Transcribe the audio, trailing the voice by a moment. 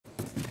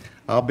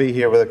I'll be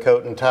here with a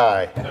coat and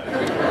tie,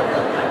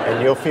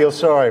 and you'll feel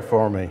sorry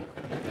for me.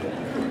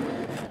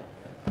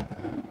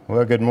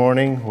 Well, good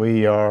morning.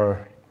 We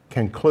are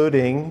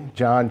concluding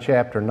John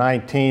chapter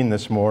 19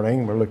 this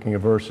morning. We're looking at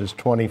verses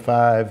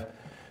 25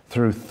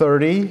 through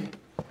 30.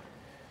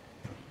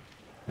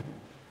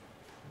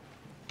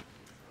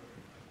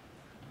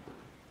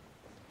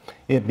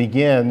 It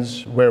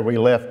begins where we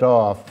left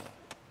off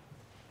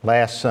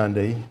last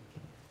Sunday.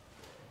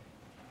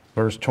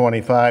 Verse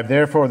 25,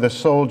 therefore the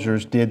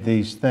soldiers did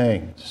these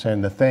things,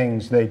 and the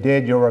things they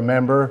did, you'll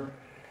remember,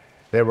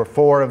 there were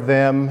 4 of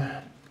them.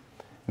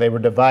 They were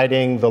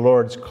dividing the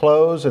Lord's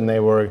clothes, and they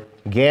were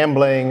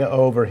gambling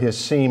over his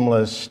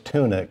seamless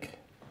tunic.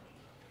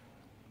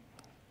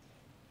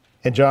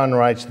 And John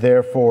writes,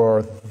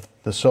 therefore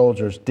the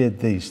soldiers did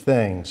these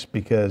things,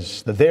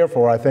 because the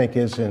therefore, I think,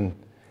 is in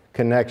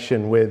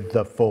connection with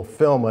the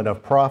fulfillment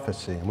of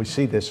prophecy. And we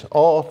see this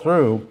all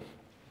through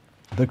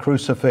the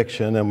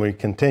crucifixion, and we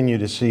continue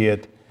to see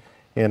it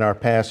in our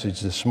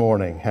passage this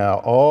morning, how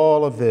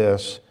all of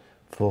this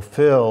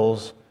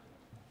fulfills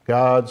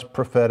God's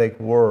prophetic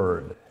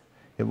word.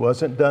 It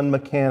wasn't done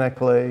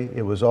mechanically.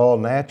 It was all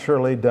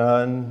naturally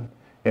done.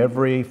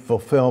 Every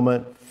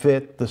fulfillment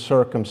fit the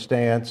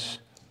circumstance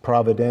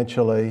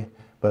providentially,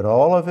 but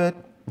all of it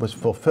was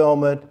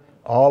fulfillment.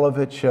 All of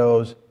it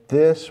shows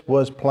this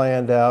was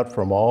planned out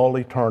from all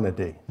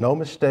eternity. No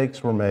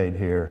mistakes were made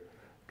here.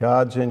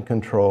 God's in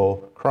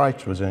control.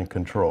 Christ was in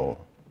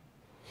control.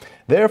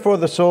 Therefore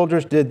the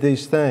soldiers did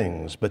these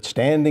things, but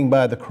standing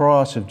by the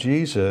cross of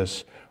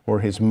Jesus were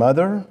his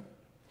mother's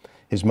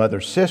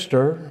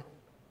sister,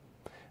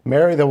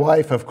 Mary the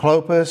wife of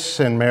Clopas,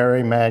 and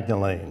Mary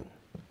Magdalene.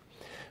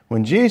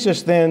 When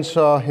Jesus then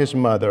saw his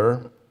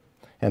mother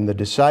and the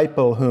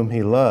disciple whom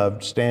he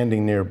loved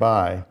standing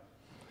nearby,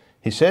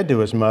 he said to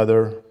his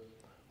mother,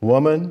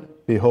 woman,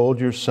 behold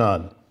your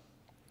son.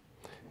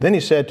 Then he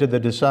said to the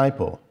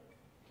disciple,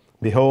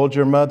 behold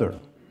your mother.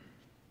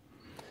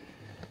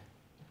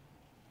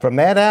 From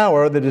that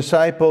hour, the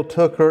disciple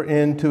took her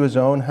into his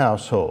own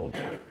household.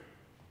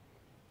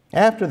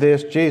 After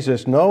this,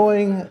 Jesus,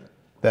 knowing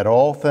that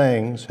all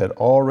things had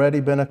already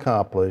been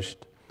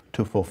accomplished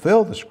to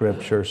fulfill the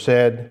scripture,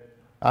 said,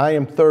 I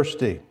am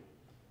thirsty.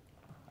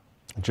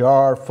 A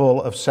jar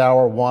full of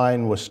sour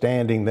wine was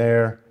standing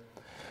there.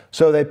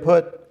 So they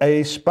put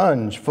a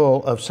sponge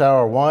full of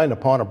sour wine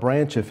upon a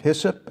branch of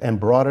hyssop and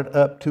brought it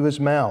up to his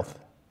mouth.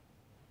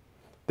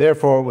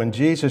 Therefore, when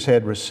Jesus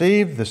had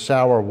received the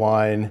sour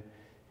wine,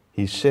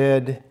 he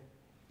said,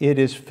 it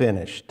is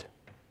finished.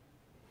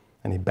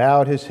 And he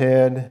bowed his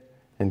head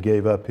and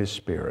gave up his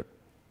spirit.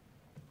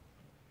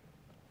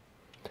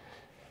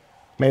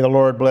 May the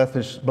Lord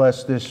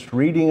bless this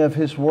reading of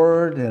his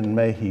word, and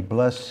may he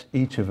bless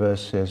each of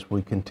us as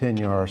we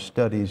continue our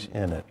studies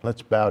in it.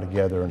 Let's bow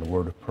together in a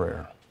word of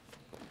prayer.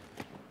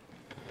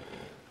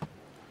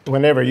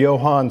 Whenever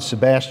Johann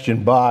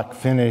Sebastian Bach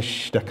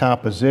finished a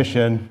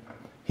composition,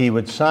 he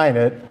would sign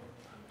it,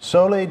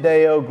 Soli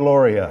Deo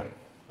Gloria,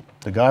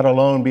 to God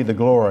alone be the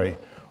glory,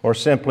 or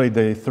simply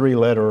the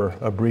 3-letter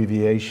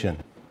abbreviation.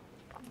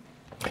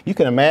 You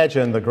can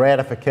imagine the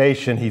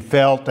gratification he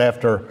felt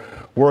after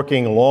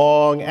working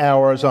long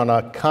hours on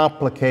a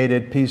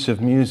complicated piece of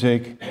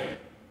music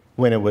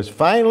when it was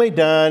finally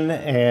done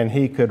and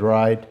he could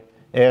write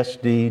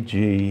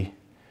SDG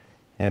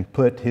and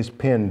put his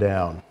pen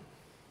down.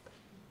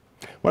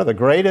 One of the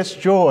greatest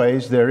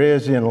joys there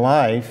is in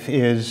life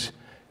is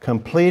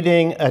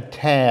completing a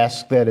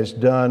task that is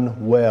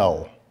done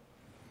well.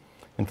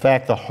 In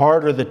fact, the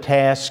harder the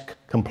task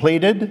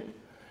completed,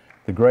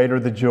 the greater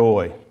the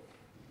joy.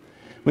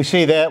 We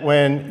see that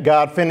when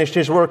God finished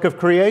his work of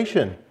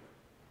creation.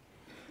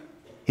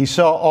 He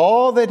saw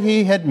all that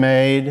he had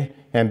made,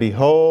 and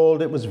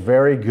behold, it was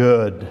very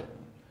good.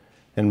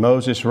 And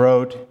Moses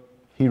wrote,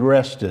 he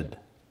rested.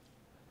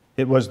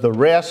 It was the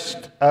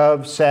rest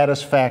of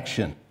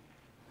satisfaction.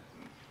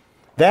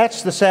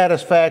 That's the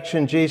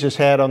satisfaction Jesus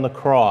had on the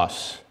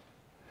cross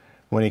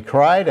when he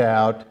cried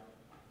out,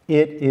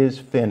 it is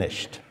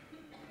finished.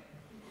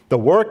 The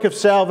work of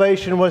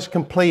salvation was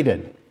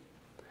completed.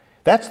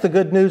 That's the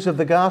good news of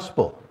the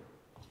gospel.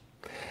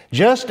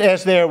 Just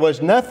as there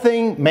was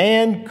nothing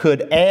man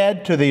could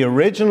add to the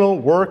original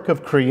work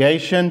of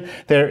creation,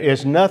 there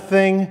is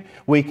nothing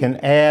we can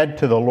add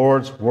to the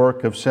Lord's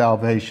work of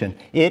salvation.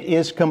 It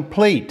is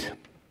complete.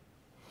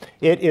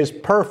 It is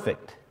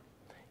perfect.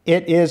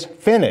 It is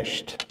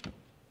finished.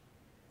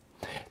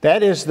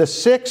 That is the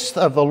 6th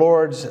of the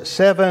Lord's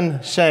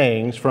 7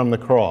 sayings from the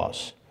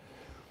cross.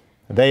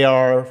 They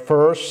are,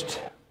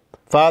 first,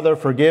 Father,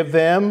 forgive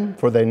them,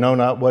 for they know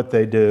not what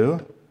they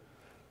do.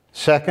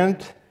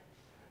 Second,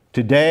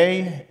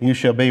 today you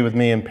shall be with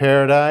me in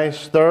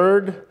paradise.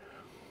 Third,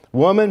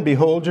 woman,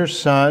 behold your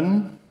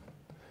son.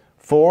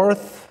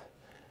 Fourth,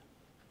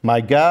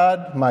 my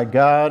God,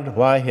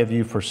 why have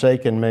you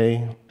forsaken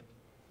me?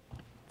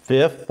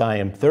 Fifth, I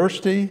am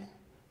thirsty.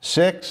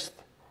 Sixth,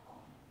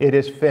 it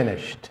is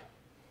finished.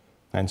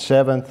 And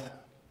seventh,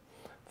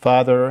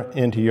 Father,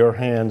 into your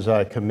hands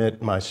I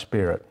commit my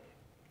spirit.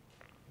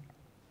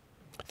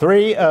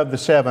 3 of the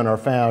 7 are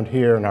found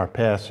here in our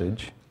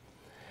passage.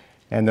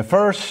 And the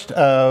first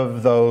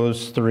of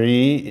those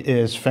 3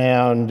 is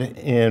found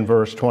in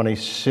verse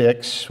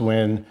 26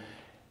 when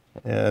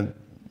the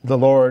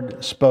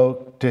Lord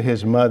spoke to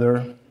his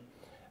mother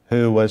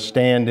who was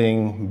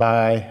standing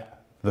by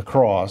the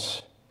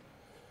cross.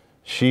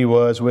 She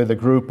was with a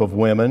group of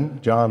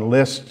women. John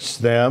lists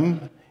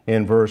them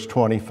in verse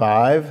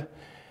 25.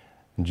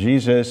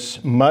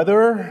 Jesus'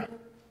 mother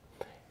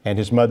and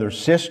his mother's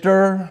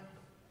sister,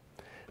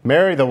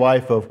 Mary, the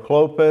wife of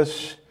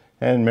Clopas,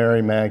 and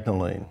Mary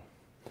Magdalene.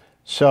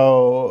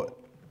 So,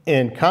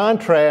 in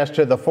contrast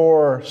to the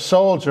 4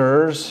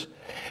 soldiers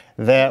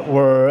that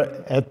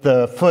were at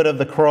the foot of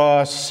the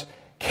cross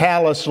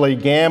callously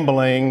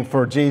gambling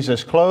for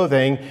Jesus'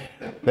 clothing,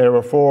 there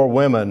were 4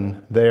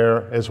 women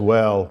there as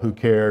well who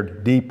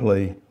cared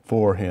deeply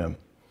for him.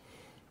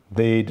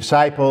 The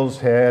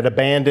disciples had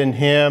abandoned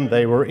him.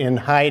 They were in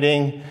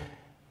hiding,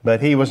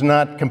 but he was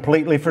not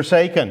completely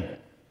forsaken.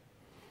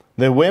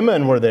 The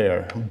women were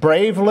there,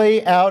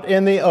 bravely out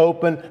in the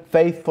open,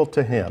 faithful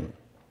to him.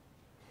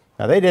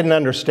 Now, they didn't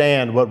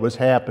understand what was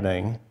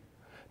happening.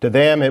 To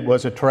them, it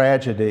was a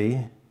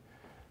tragedy,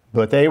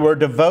 but they were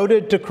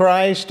devoted to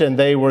Christ, and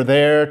they were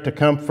there to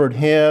comfort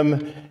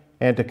him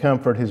and to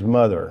comfort his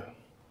mother.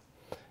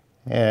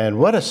 And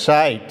what a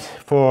sight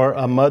for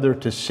a mother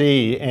to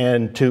see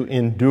and to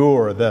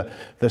endure,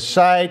 the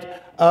sight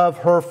of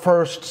her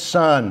first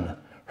son,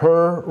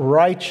 her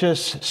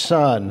righteous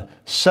son,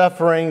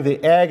 suffering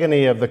the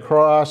agony of the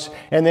cross,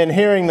 and then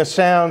hearing the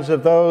sounds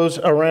of those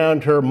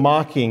around her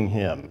mocking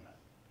him.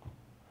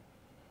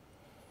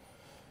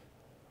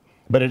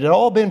 But it had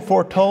all been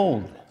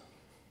foretold.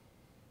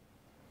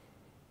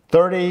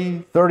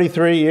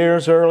 33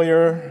 years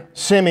earlier,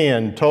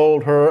 Simeon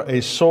told her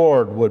a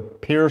sword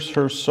would pierce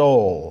her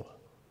soul.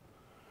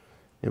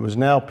 It was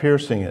now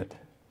piercing it.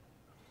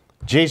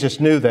 Jesus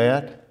knew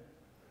that.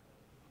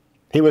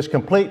 He was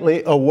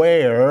completely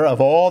aware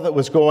of all that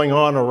was going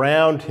on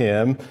around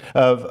him,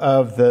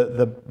 of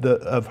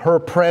her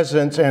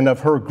presence and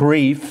of her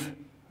grief.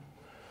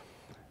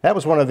 That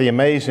was one of the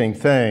amazing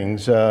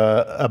things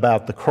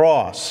about the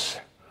cross,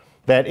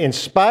 that in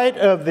spite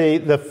of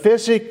the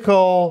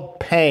physical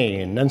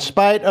pain, in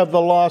spite of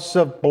the loss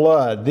of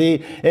blood,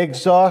 the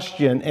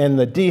exhaustion and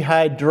the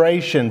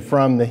dehydration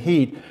from the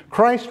heat,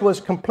 Christ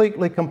was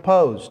completely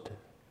composed.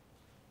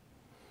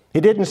 He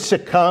didn't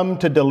succumb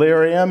to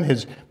delirium.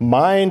 His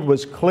mind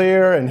was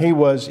clear, and he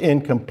was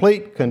in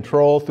complete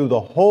control through the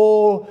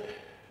whole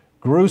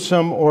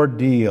gruesome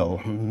ordeal,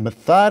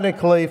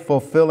 methodically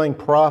fulfilling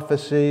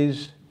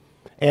prophecies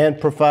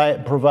and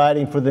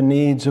providing for the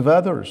needs of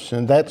others.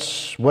 And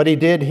that's what he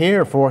did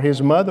here for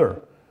his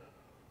mother.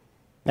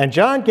 And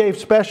John gave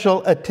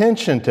special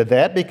attention to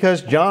that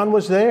because John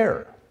was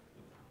there.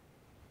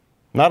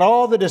 Not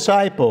all the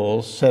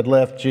disciples had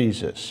left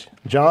Jesus.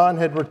 John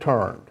had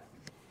returned.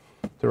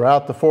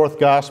 Throughout the 4th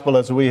gospel,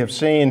 as we have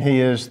seen,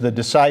 he is the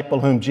disciple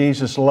whom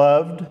Jesus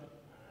loved.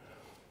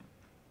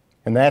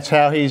 And that's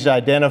how he's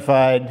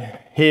identified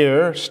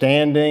here,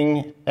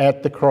 standing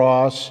at the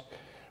cross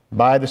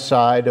by the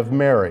side of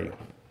Mary.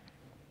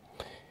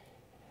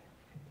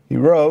 He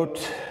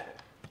wrote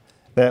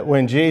that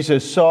when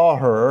Jesus saw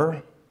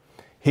her,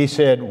 he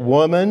said,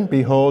 "Woman,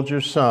 behold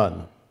your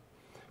son."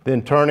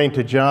 Then turning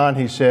to John,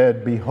 he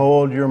said,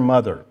 "Behold your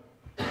mother."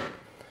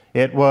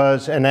 It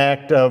was an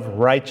act of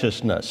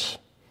righteousness,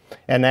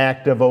 an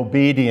act of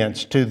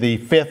obedience to the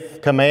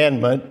 5th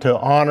commandment, to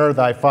honor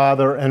thy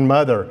father and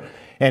mother.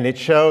 And it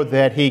showed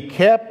that he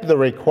kept the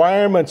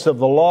requirements of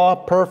the law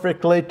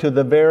perfectly to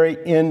the very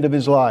end of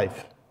his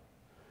life.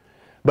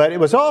 But it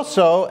was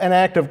also an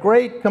act of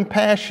great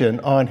compassion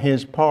on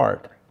his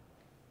part.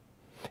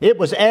 It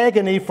was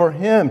agony for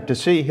him to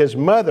see his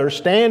mother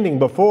standing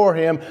before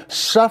him,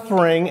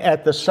 suffering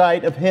at the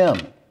sight of him.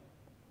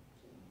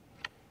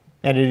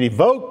 And it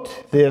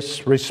evoked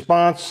this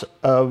response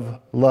of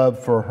love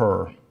for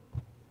her.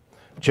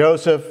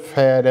 Joseph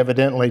had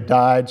evidently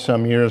died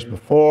some years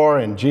before,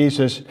 and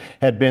Jesus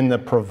had been the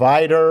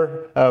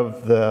provider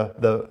of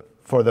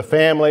for the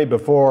family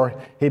before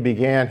he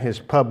began his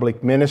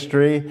public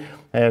ministry.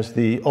 As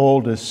the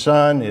oldest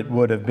son, it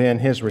would have been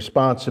his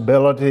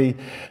responsibility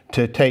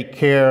to take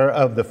care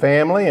of the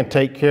family and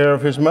take care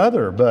of his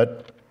mother,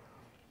 but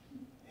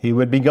he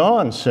would be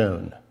gone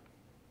soon.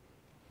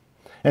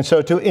 And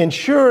so to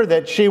ensure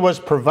that she was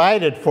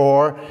provided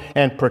for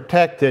and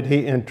protected,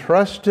 he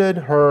entrusted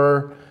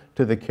her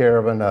to the care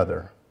of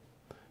another,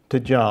 to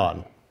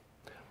John.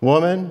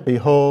 "Woman,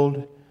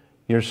 behold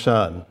your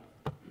son."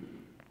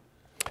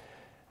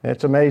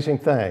 It's an amazing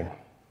thing.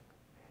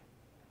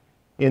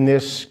 In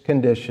this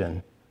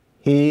condition,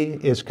 he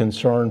is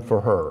concerned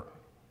for her,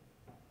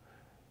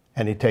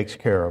 and he takes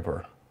care of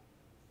her.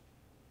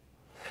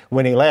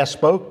 When he last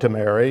spoke to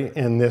Mary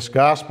in this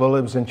gospel,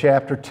 it was in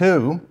chapter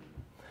 2,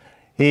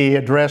 he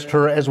addressed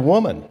her as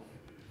woman.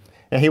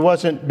 And he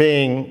wasn't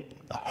being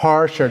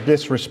harsh or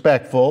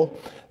disrespectful.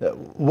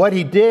 What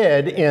he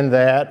did in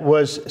that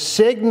was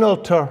signal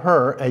to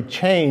her a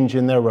change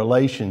in their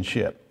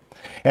relationship.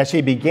 As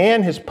he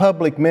began his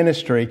public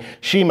ministry,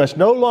 she must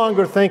no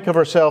longer think of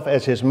herself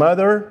as his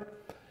mother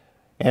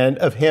and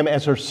of him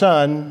as her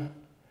son.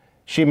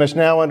 She must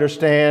now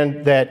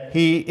understand that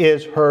he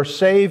is her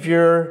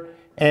Savior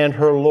and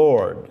her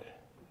Lord.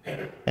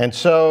 And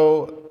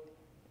so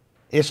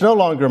it's no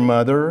longer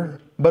mother,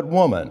 but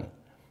woman.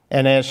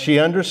 And as she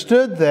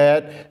understood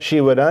that, she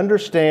would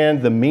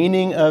understand the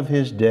meaning of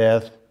his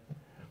death,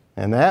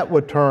 and that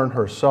would turn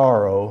her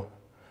sorrow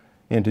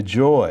into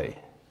joy.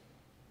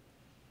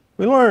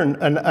 We learn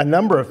a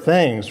number of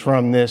things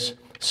from this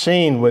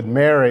scene with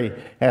Mary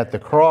at the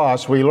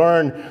cross. We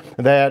learn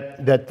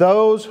that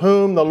those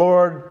whom the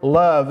Lord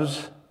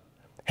loves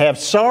have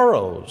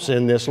sorrows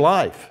in this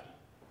life.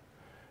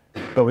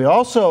 But we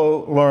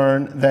also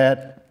learn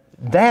that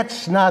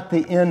that's not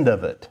the end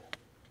of it.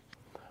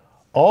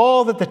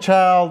 All that the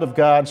child of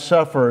God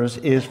suffers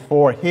is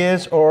for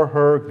his or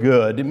her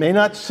good. It may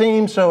not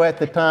seem so at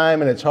the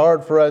time, and it's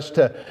hard for us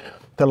to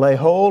lay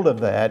hold of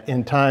that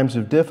in times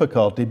of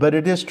difficulty, but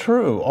it is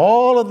true.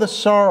 All of the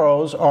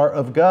sorrows are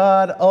of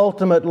God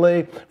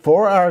ultimately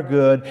for our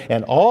good,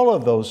 and all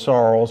of those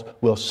sorrows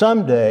will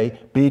someday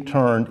be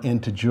turned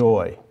into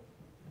joy.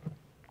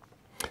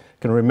 I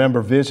can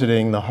remember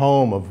visiting the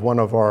home of one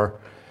of our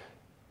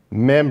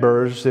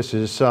members, this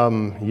is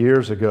some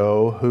years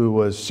ago, who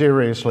was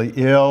seriously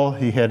ill.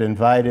 He had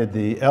invited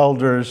the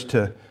elders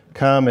to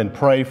come and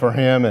pray for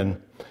him,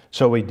 and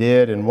so we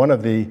did, and one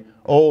of the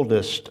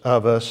oldest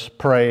of us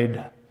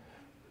prayed,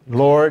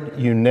 "Lord,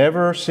 you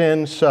never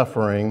send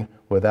suffering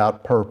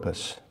without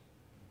purpose."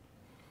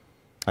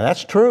 And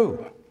that's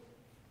true.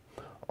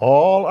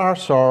 All our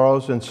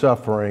sorrows and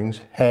sufferings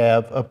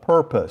have a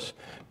purpose: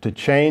 to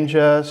change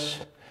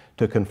us,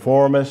 to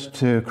conform us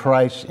to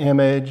Christ's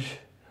image.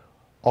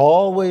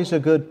 Always a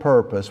good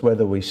purpose,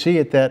 whether we see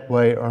it that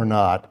way or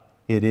not,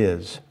 it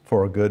is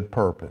for a good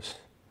purpose.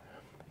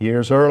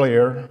 Years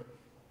earlier,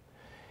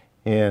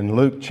 in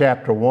Luke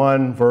chapter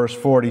 1, verse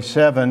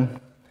 47,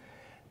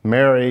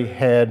 Mary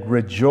had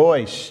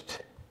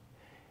rejoiced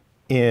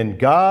in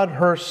God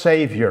her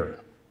Savior.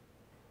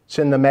 It's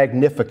in the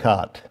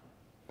Magnificat.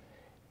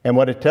 And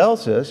what it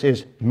tells us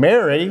is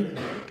Mary,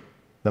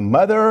 the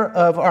mother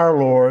of our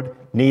Lord,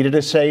 needed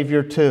a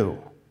Savior too.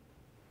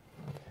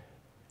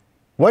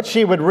 What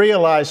she would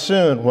realize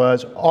soon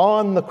was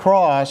on the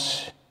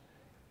cross,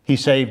 he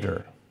saved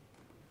her.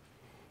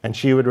 And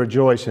she would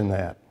rejoice in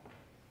that.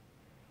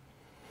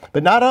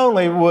 But not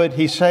only would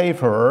he save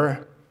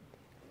her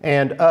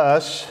and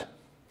us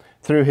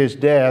through his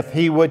death,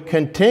 he would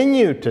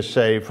continue to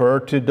save her,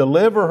 to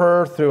deliver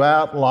her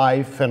throughout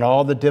life and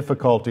all the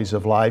difficulties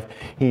of life.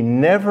 He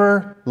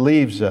never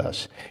leaves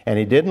us. And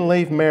he didn't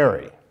leave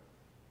Mary.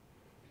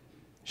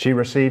 She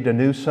received a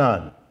new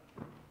son.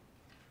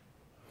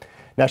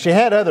 Now, she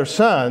had other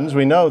sons,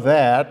 we know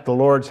that, the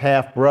Lord's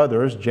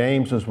half-brothers.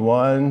 James was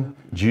one,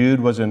 Jude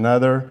was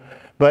another.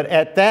 But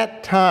at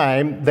that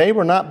time, they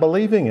were not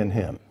believing in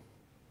him.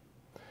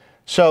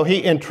 So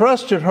he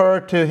entrusted her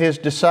to his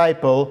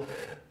disciple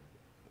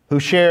who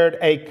shared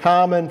a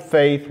common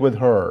faith with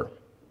her.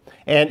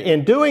 And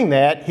in doing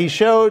that, he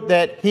showed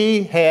that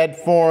he had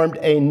formed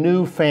a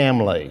new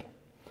family,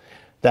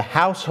 the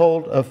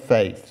household of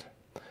faith.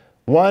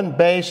 One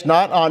based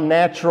not on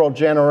natural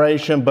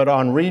generation, but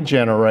on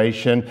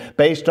regeneration,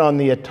 based on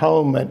the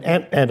atonement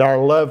and our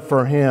love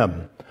for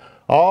him.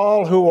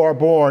 All who are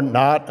born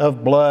not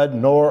of blood,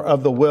 nor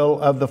of the will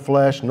of the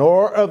flesh,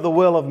 nor of the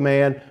will of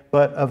man,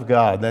 but of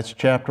God. That's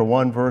chapter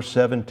 1, verse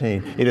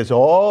 17. It is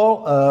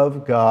all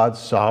of God's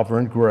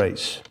sovereign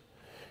grace.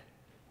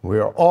 We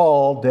are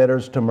all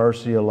debtors to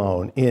mercy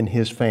alone in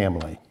his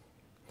family.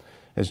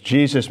 As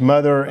Jesus'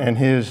 mother and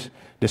his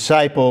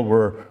disciple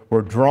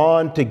were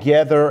drawn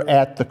together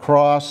at the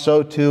cross,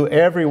 so too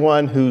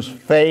everyone whose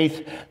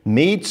faith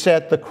meets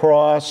at the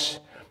cross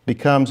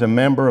becomes a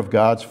member of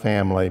God's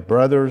family,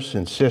 brothers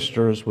and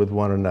sisters with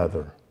one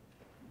another.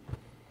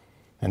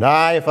 And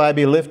I, if I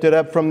be lifted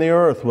up from the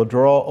earth, will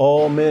draw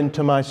all men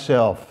to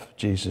myself,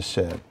 Jesus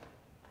said.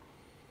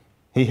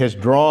 He has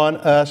drawn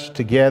us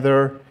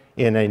together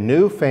in a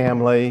new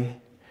family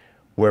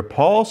where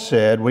Paul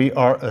said we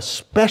are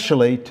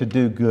especially to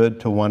do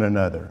good to one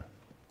another.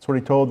 That's what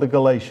he told the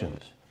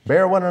Galatians.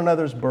 Bear one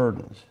another's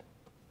burdens.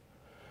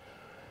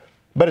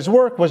 But his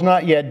work was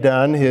not yet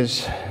done.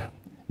 His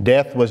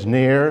death was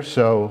near,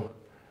 so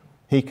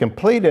he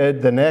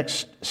completed the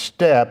next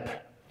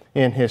step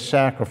in his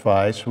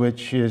sacrifice,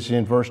 which is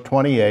in verse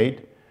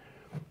 28,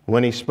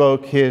 when he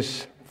spoke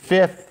his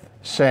fifth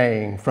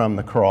saying from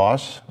the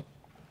cross.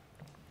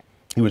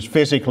 He was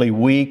physically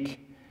weak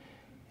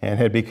and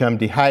had become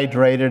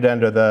dehydrated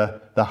under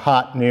the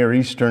hot Near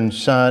Eastern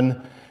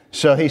sun.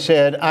 So he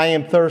said, "I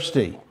am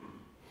thirsty."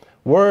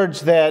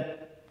 Words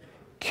that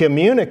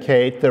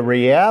communicate the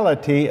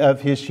reality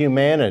of his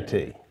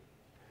humanity.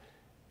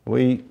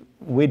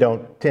 We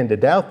don't tend to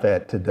doubt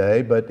that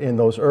today, but in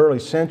those early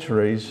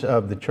centuries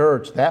of the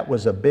church, that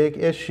was a big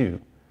issue.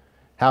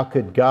 How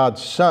could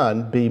God's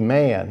Son be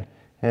man?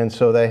 And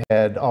so they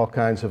had all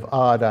kinds of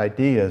odd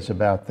ideas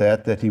about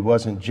that he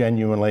wasn't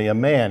genuinely a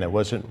man. It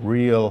wasn't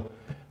real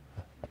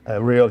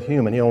a real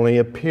human. He only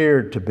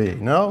appeared to be.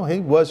 No, he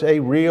was a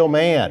real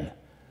man.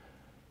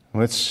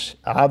 It's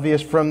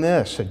obvious from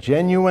this, a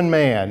genuine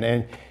man.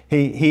 And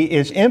he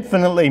is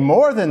infinitely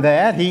more than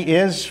that. He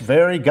is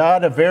very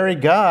God of very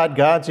God,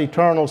 God's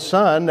eternal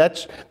Son.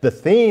 That's the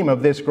theme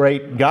of this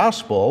great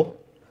gospel.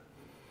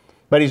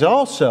 But he's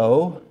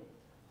also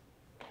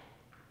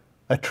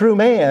a true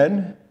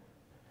man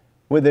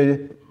with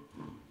a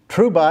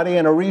true body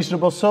and a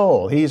reasonable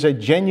soul. He's a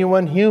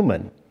genuine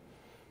human.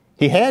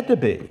 He had to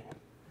be,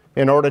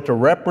 in order to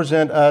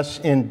represent us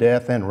in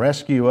death and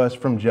rescue us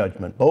from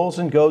judgment. Bulls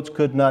and goats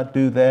could not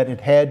do that.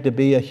 It had to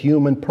be a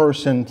human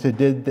person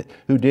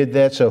who did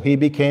that, so he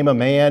became a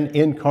man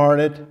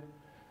incarnate.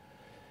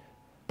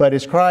 But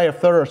his cry of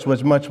thirst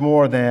was much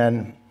more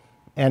than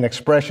an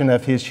expression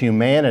of his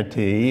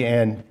humanity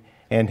and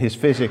his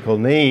physical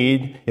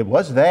need. It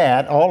was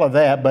that, all of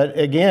that, but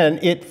again,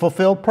 it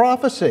fulfilled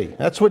prophecy.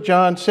 That's what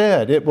John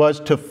said. It was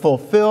to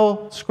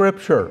fulfill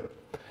Scripture,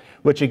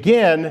 which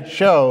again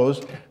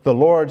shows the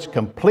Lord's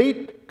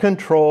complete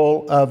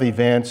control of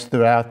events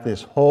throughout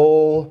this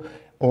whole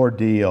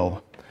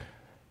ordeal.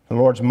 The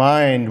Lord's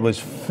mind was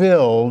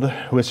filled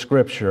with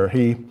Scripture.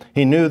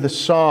 He knew the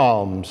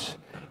Psalms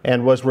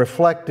and was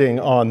reflecting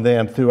on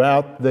them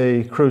throughout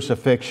the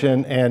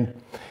crucifixion. And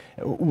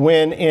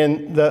when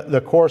in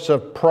the course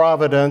of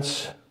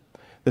providence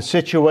the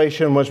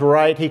situation was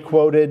right, he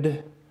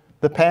quoted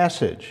the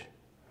passage.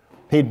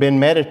 He'd been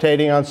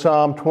meditating on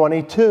Psalm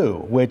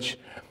 22, which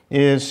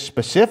is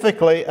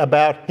specifically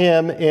about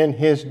him in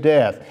his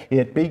death.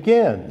 It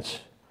begins,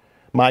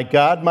 my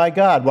God,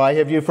 why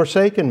have you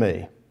forsaken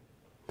me?"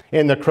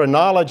 In the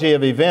chronology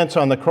of events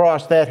on the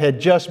cross, that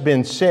had just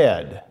been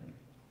said.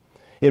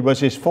 It was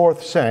his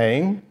fourth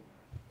saying.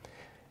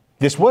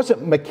 This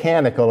wasn't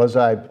mechanical, as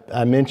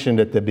I mentioned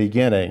at the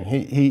beginning.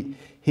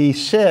 He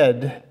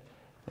said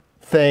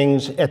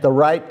things at the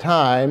right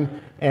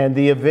time, and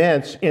the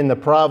events in the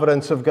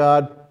providence of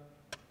God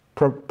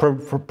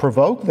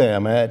provoked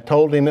them. It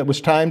told him it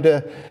was time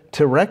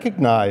to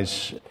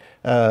recognize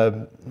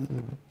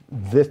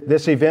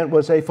this event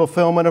was a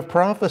fulfillment of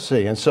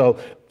prophecy. And so,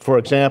 for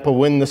example,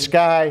 when the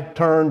sky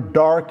turned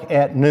dark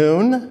at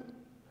noon,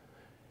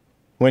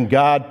 when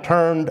God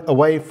turned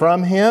away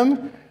from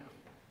him,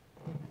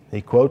 he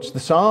quotes the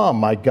psalm,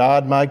 my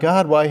God,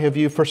 why have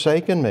you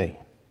forsaken me?"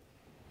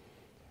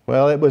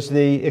 Well, it was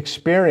the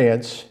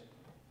experience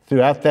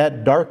throughout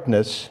that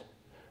darkness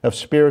of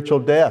spiritual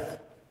death.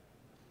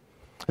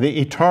 The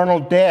eternal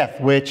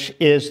death, which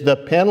is the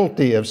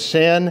penalty of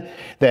sin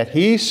that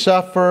he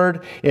suffered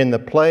in the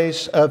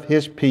place of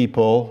his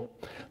people,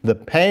 the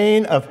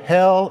pain of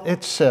hell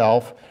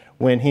itself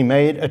when he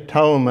made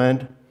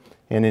atonement,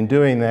 and in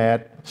doing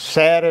that,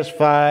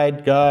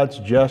 satisfied God's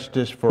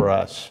justice for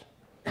us.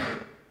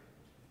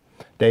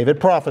 David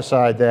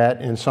prophesied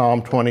that in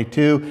Psalm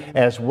 22,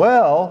 as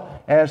well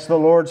as the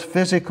Lord's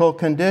physical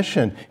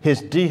condition,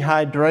 his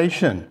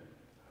dehydration.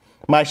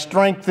 My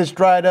strength is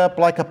dried up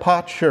like a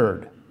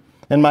potsherd,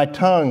 and my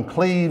tongue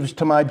cleaves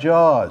to my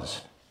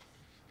jaws.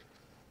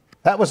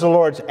 That was the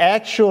Lord's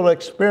actual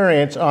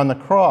experience on the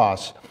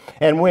cross.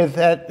 And with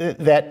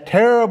that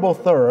terrible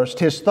thirst,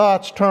 his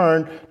thoughts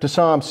turned to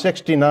Psalm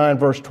 69,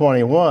 verse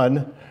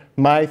 21.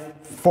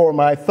 For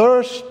my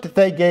thirst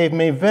they gave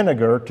me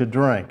vinegar to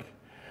drink.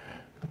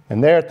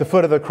 And there at the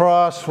foot of the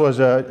cross was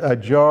a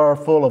jar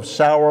full of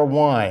sour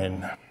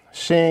wine.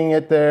 Seeing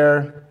it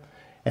there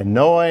and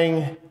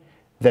knowing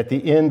that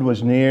the end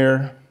was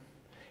near,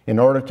 in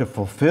order to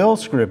fulfill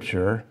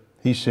Scripture,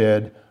 he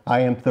said, I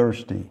am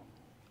thirsty.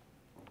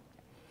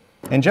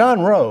 And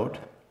John wrote,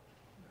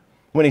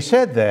 when he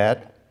said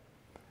that,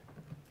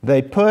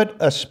 they put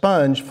a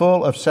sponge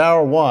full of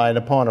sour wine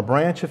upon a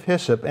branch of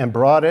hyssop and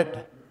brought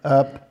it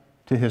up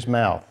to his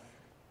mouth.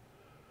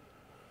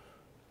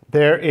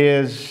 There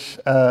is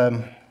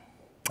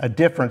a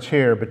difference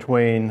here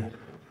between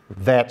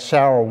that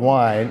sour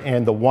wine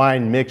and the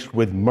wine mixed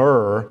with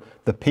myrrh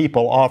the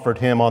people offered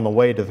him on the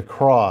way to the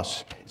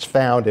cross. It's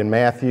found in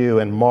Matthew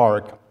and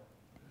Mark.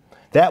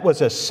 That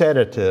was a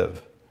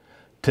sedative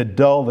to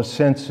dull the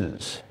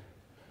senses.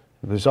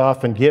 It was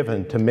often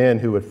given to men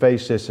who would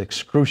face this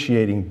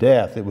excruciating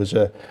death. It was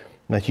a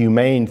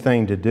humane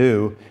thing to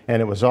do,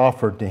 and it was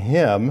offered to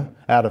him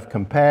out of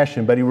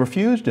compassion, but he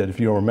refused it, if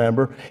you'll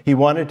remember. He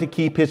wanted to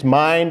keep his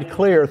mind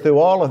clear through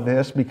all of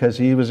this because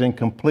he was in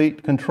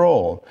complete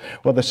control.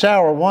 Well, the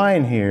sour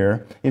wine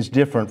here is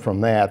different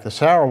from that. The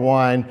sour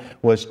wine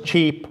was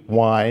cheap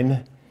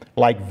wine,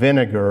 like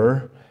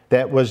vinegar,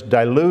 that was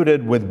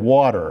diluted with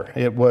water.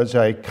 It was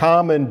a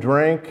common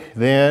drink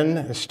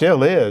then,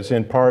 still is,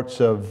 in parts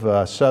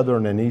of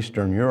southern and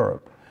eastern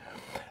Europe.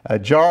 A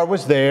jar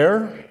was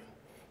there,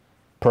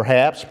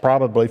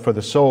 probably for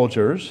the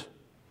soldiers.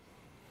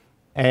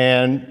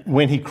 And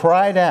when he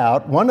cried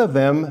out, one of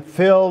them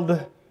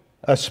filled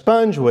a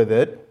sponge with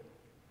it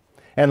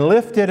and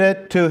lifted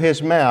it to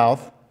his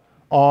mouth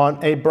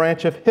on a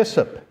branch of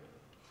hyssop,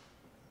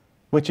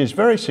 which is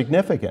very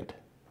significant.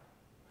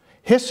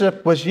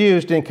 Hyssop was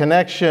used in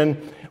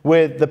connection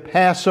with the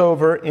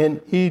Passover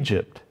in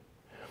Egypt.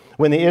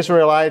 When the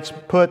Israelites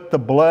put the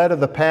blood of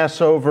the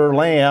Passover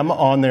lamb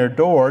on their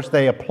doors,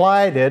 they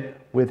applied it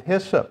with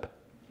hyssop.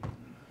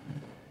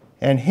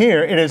 And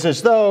here it is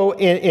as though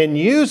in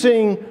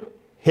using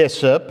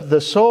hyssop,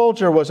 the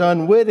soldier was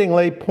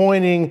unwittingly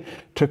pointing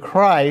to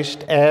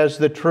Christ as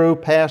the true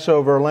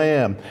Passover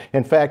lamb.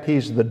 In fact,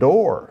 he's the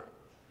door.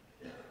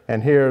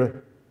 And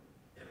here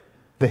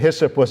the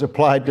hyssop was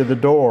applied to the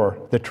door,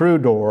 the true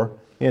door,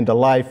 into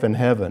life and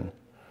heaven.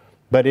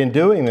 But in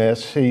doing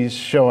this, he's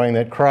showing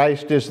that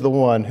Christ is the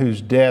one whose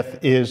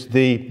death is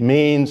the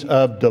means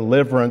of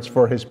deliverance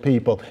for his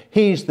people.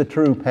 He's the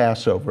true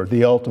Passover,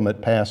 the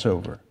ultimate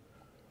Passover.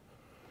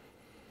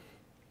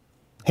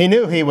 He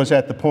knew he was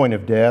at the point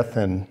of death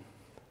and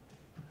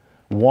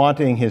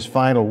wanting his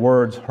final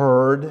words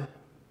heard.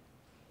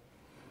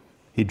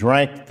 He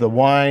drank the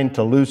wine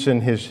to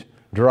loosen his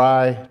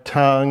dry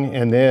tongue,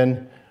 and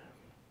then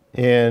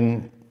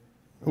in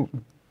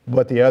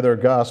what the other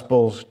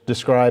Gospels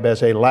describe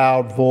as a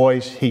loud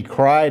voice, he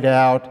cried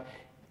out,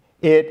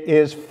 "It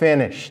is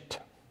finished."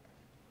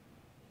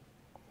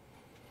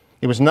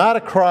 It was not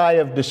a cry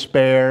of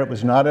despair. It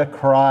was not a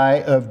cry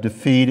of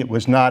defeat. It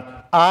was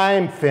not,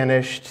 "I'm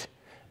finished,"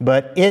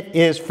 but "it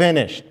is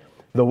finished."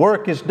 The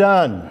work is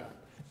done.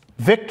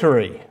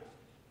 Victory.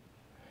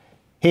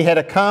 He had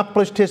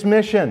accomplished his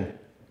mission,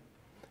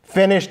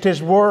 finished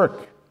his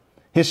work,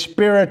 his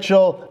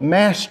spiritual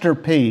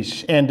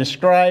masterpiece, and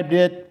described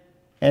it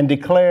and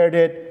declared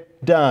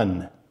it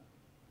done.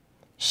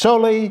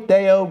 Soli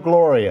Deo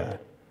Gloria.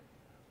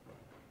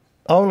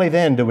 Only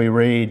then do we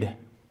read,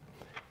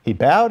 he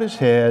bowed his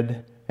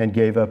head and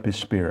gave up his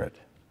spirit.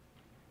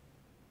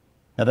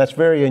 Now that's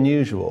very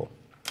unusual.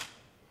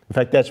 In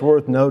fact, that's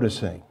worth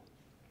noticing.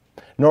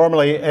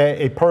 Normally,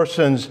 a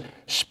person's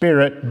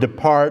spirit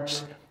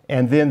departs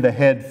and then the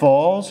head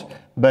falls,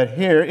 but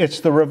here it's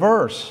the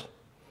reverse.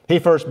 He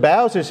first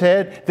bows his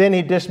head, then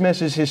he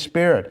dismisses his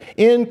spirit,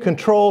 in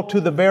control to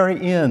the very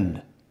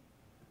end.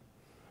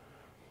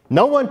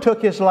 No one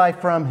took his life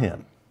from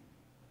him.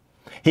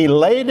 He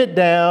laid it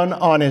down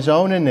on his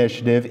own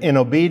initiative in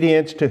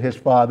obedience to his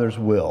Father's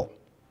will.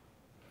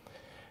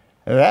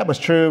 And that was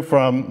true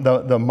from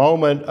the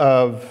moment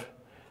of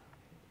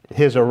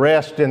his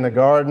arrest in the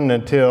garden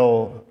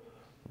until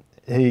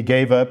he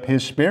gave up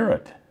his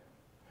spirit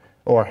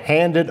or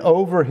handed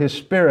over his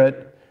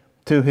spirit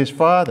to his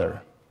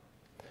Father.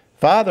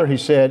 "Father," he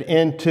said,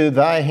 "into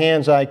thy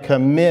hands I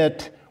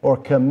commit or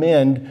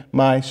commend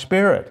my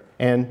spirit,"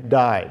 and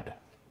died.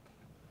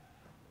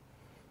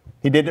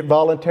 He did it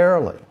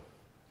voluntarily.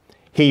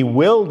 He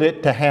willed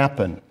it to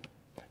happen.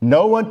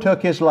 No one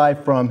took his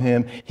life from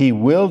him. He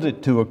willed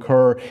it to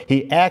occur.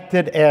 He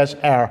acted as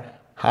our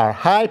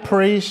high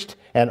priest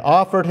and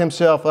offered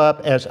himself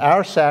up as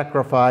our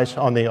sacrifice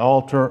on the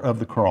altar of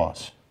the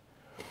cross.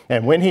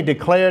 And when he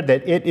declared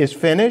that it is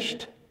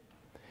finished,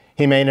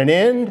 he made an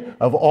end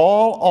of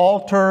all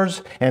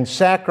altars and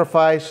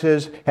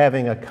sacrifices,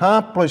 having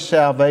accomplished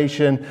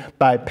salvation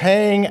by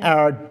paying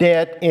our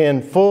debt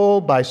in full,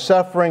 by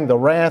suffering the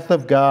wrath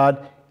of God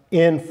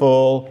in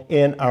full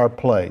in our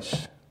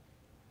place.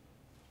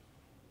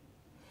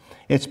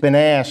 It's been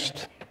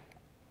asked,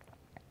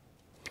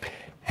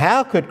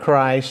 how could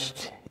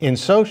Christ, in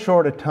so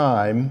short a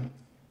time,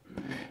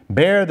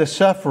 bear the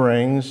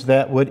sufferings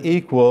that would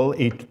equal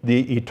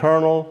the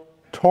eternal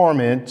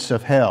torments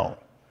of hell?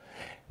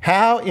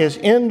 How is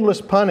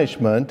endless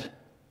punishment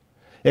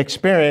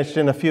experienced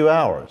in a few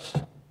hours?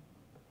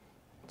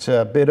 It's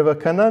a bit of a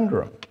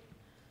conundrum.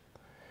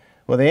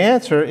 Well, the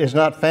answer is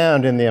not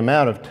found in the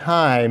amount of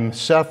time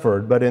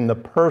suffered, but in the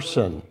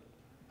person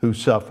who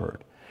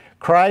suffered.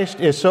 Christ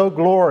is so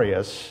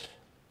glorious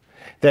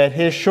that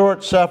his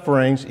short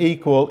sufferings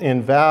equal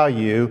in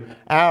value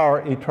our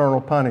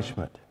eternal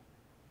punishment.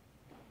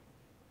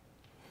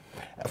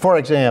 For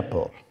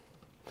example,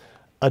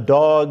 a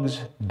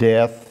dog's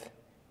death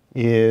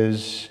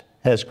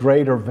has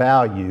greater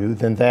value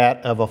than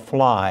that of a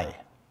fly.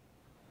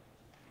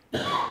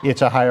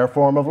 It's a higher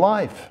form of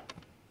life.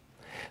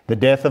 The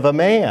death of a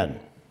man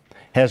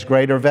has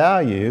greater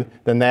value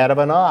than that of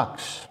an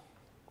ox.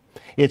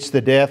 It's the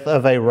death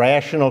of a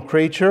rational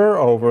creature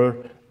over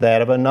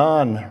that of a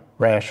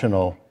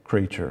non-rational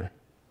creature.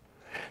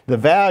 The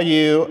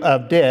value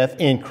of death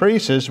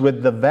increases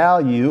with the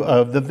value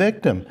of the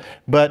victim.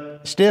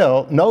 But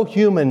still, no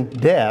human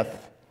death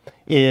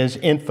is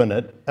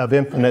of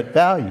infinite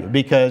value,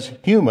 because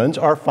humans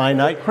are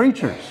finite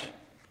creatures.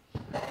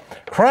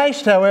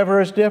 Christ, however,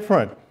 is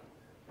different.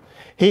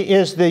 He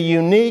is the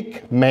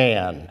unique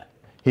man.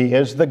 He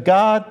is the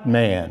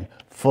God-man,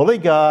 fully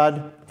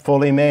God,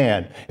 fully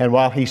man. And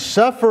while he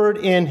suffered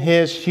in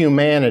his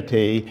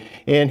humanity,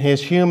 in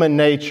his human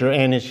nature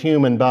and his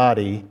human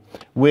body,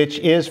 which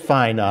is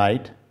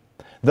finite,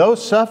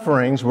 those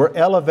sufferings were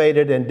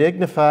elevated and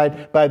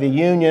dignified by the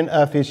union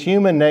of his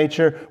human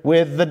nature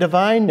with the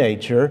divine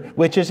nature,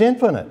 which is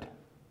infinite.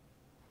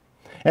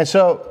 And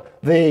so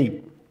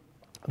the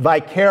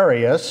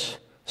vicarious,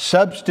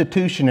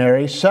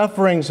 substitutionary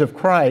sufferings of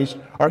Christ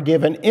are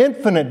given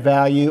infinite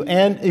value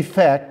and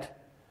effect,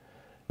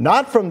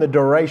 not from the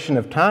duration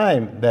of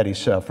time that he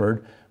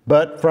suffered,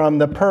 but from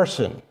the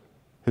person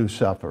who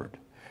suffered.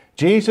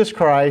 Jesus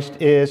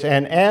Christ is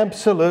an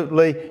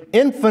absolutely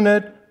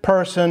infinite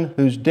person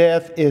whose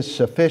death is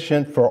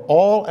sufficient for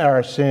all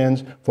our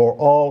sins for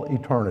all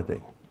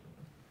eternity.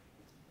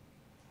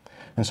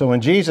 And so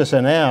when Jesus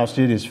announced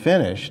it is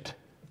finished,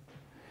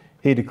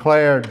 he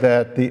declared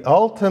that the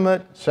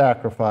ultimate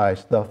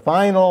sacrifice, the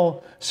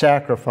final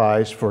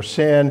sacrifice for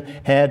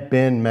sin had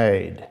been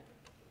made.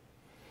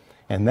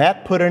 And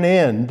that put an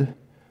end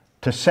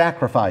to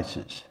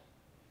sacrifices.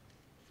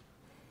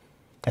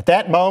 At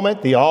that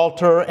moment, the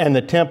altar and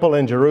the temple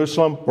in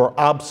Jerusalem were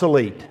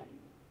obsolete.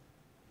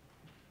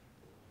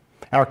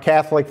 Our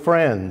Catholic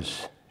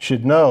friends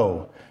should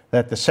know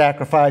that the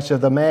sacrifice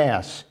of the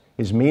Mass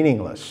is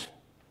meaningless,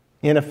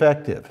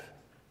 ineffective.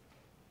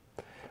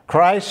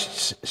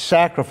 Christ's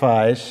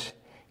sacrifice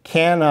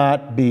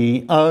cannot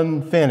be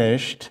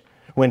unfinished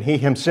when he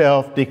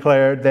himself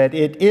declared that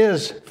it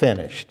is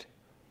finished.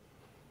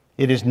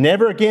 It is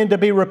never again to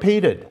be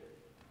repeated.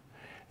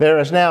 There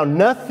is now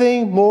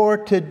nothing more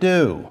to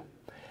do,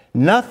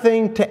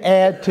 nothing to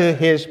add to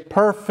his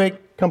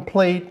perfect,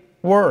 complete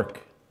work.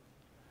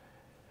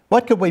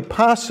 What could we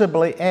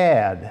possibly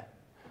add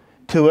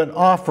to an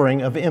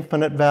offering of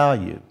infinite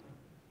value?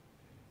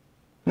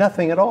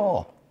 Nothing at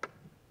all.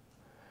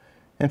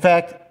 In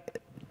fact,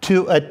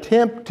 to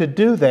attempt to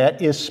do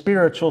that is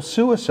spiritual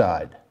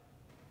suicide.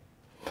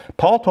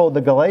 Paul told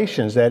the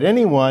Galatians that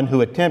anyone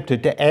who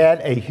attempted to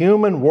add a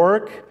human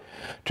work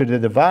to the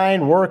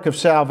divine work of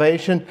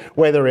salvation,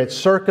 whether it's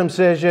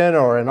circumcision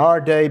or in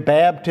our day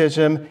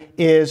baptism,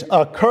 is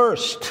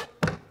accursed,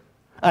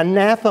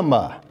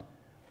 anathema.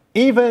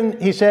 Even,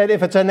 he said,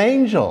 if it's an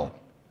angel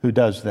who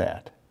does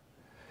that.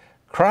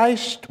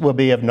 Christ will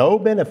be of no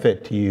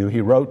benefit to you, he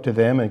wrote to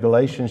them in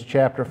Galatians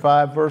chapter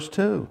 5, verse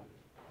 2.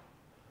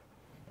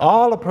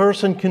 All a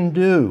person can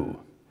do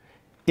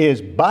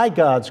is, by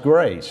God's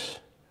grace,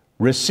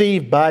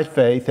 receive by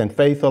faith and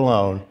faith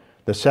alone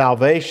the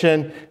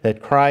salvation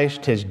that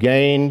Christ has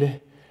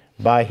gained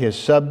by his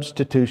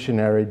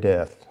substitutionary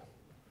death.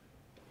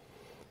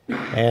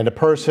 And a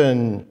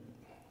person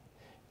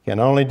can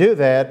only do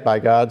that by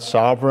God's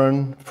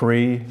sovereign,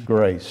 free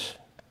grace.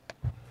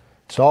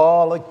 It's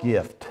all a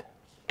gift,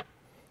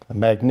 a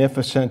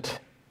magnificent,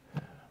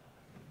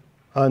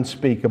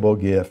 unspeakable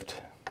gift.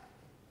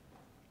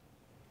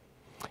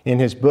 In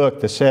his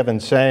book, The Seven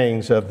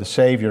Sayings of the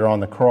Savior on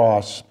the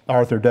Cross,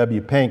 Arthur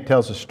W. Pink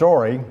tells a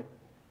story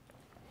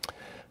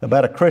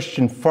about a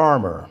Christian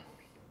farmer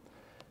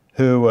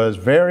who was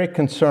very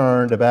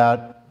concerned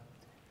about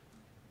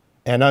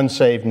an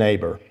unsaved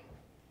neighbor.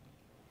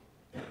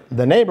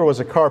 The neighbor was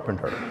a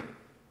carpenter,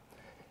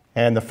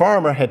 and the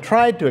farmer had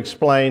tried to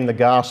explain the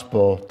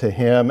gospel to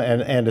him,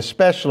 and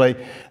especially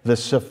the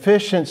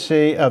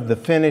sufficiency of the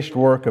finished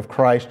work of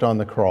Christ on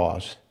the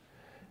cross.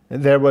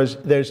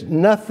 There's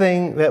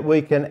nothing that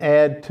we can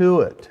add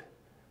to it.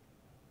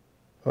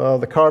 Well,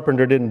 the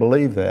carpenter didn't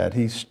believe that.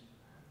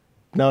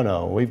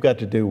 No, we've got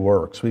to do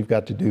works. We've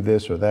got to do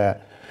this or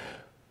that.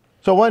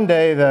 So one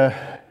day the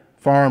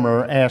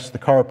farmer asked the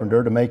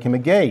carpenter to make him a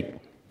gate.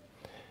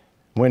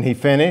 When he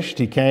finished,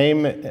 he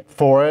came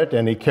for it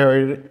and he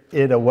carried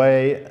it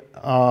away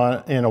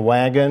in a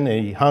wagon.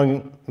 He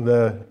hung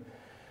the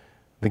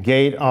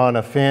gate on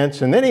a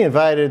fence, and then he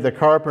invited the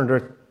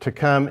carpenter to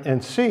come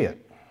and see it.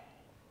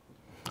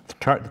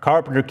 The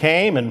carpenter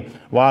came, and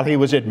while he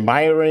was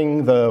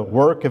admiring the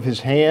work of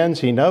his hands,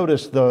 he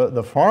noticed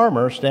the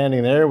farmer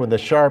standing there with a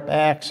sharp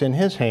axe in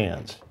his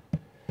hands.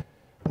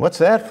 "What's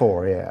that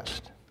for?" he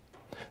asked.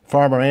 The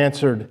farmer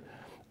answered,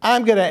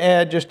 "I'm going to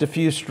add just a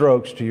few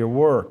strokes to your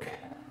work."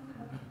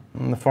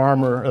 And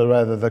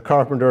the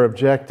carpenter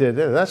objected,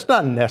 "That's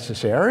not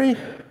necessary.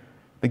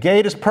 The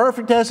gate is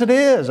perfect as it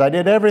is. I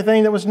did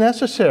everything that was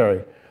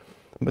necessary."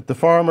 But the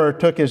farmer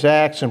took his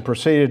axe and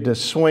proceeded to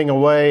swing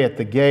away at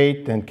the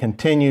gate and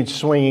continued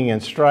swinging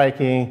and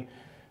striking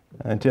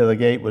until the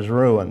gate was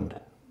ruined.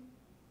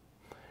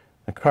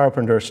 The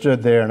carpenter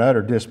stood there in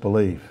utter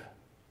disbelief.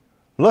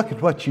 "Look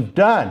at what you've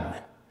done.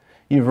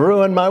 You've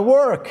ruined my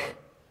work."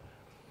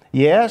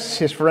 "Yes,"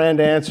 his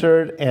friend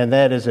answered, "and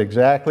that is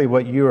exactly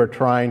what you are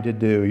trying to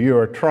do. You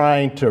are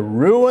trying to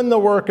ruin the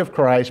work of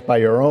Christ by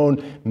your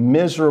own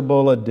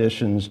miserable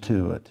additions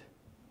to it."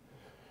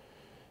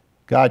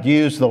 God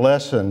used the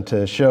lesson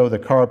to show the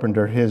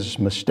carpenter his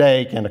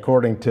mistake, and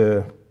according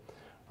to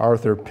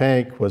Arthur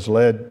Pink, was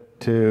led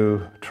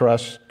to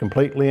trust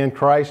completely in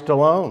Christ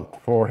alone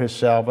for his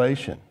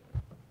salvation.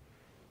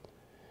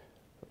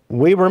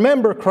 We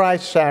remember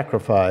Christ's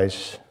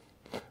sacrifice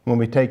when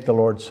we take the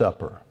Lord's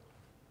Supper.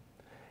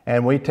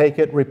 And we take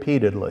it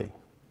repeatedly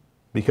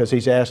because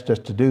he's asked us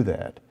to do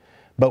that.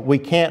 But we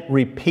can't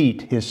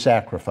repeat his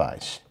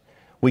sacrifice.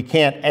 We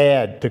can't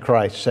add to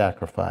Christ's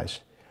sacrifice.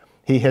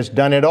 He has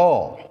done it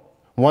all,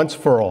 once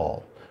for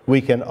all.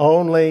 We can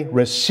only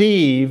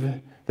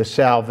receive the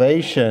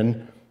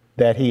salvation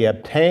that he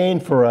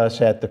obtained for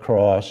us at the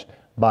cross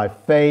by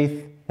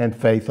faith and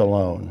faith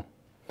alone.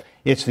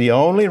 It's the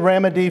only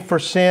remedy for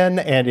sin,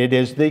 and it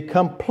is the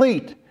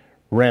complete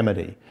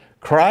remedy.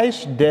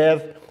 Christ's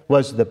death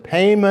was the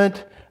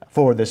payment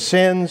for the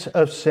sins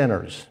of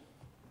sinners.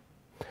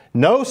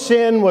 No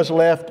sin was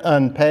left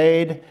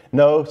unpaid.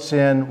 No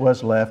sin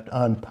was left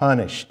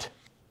unpunished.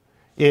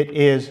 It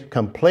is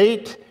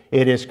complete.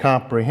 It is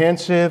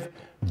comprehensive,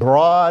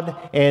 broad,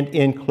 and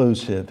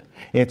inclusive.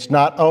 It's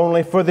not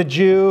only for the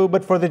Jew,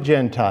 but for the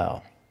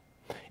Gentile.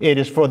 It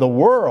is for the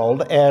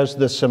world, as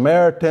the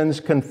Samaritans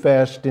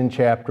confessed in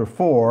chapter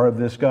 4 of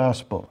this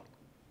gospel.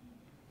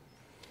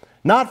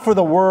 Not for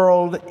the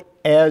world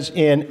as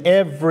in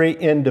every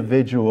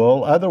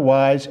individual,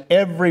 otherwise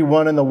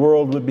everyone in the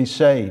world would be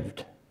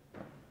saved.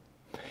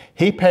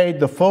 He paid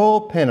the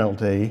full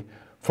penalty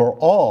for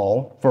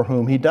all for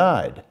whom He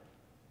died.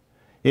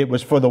 It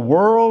was for the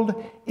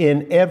world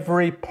in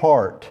every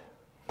part,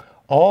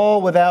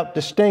 all without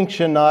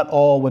distinction, not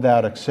all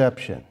without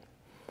exception.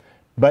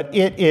 But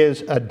it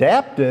is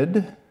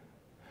adapted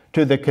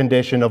to the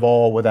condition of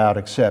all without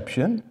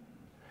exception.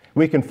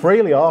 We can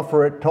freely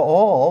offer it to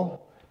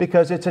all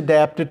because it's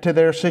adapted to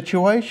their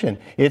situation.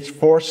 It's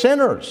for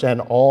sinners,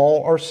 and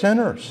all are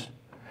sinners.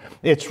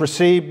 It's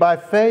received by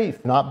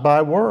faith, not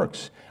by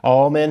works.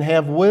 All men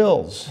have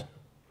wills,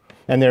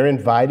 and they're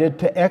invited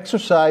to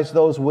exercise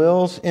those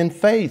wills in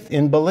faith,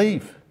 in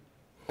belief.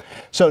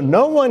 So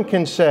no one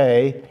can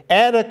say,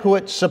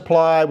 adequate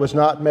supply was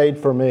not made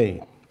for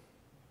me.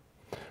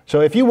 So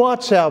if you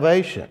want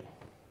salvation,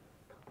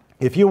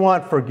 if you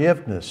want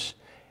forgiveness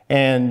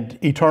and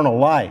eternal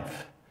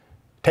life,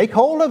 take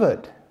hold of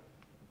it.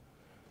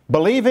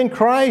 Believe in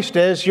Christ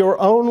as your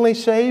only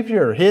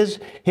Savior. His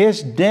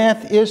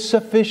death is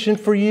sufficient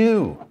for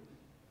you.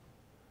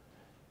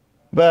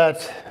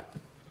 But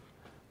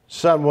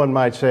someone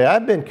might say,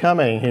 I've been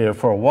coming here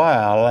for a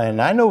while,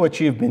 and I know what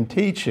you've been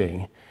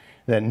teaching,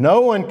 that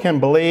no one can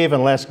believe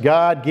unless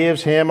God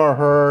gives him or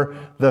her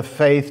the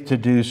faith to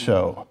do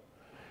so.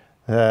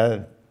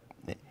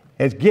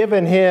 It's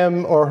given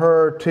him or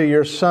her to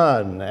your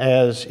son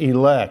as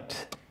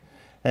elect.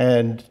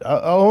 And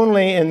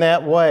only in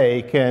that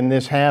way can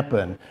this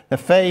happen. The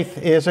faith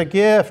is a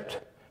gift.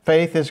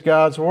 Faith is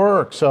God's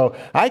work. So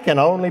I can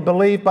only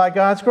believe by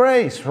God's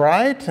grace,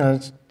 right?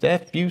 And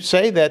if you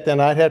say that, then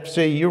I'd have to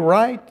say, you're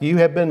right. You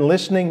have been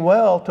listening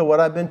well to what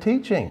I've been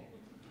teaching.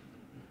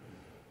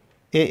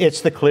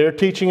 It's the clear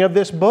teaching of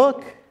this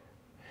book.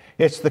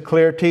 It's the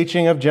clear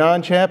teaching of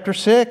John chapter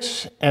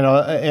 6 and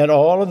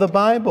all of the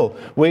Bible.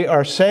 We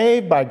are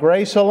saved by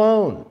grace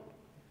alone.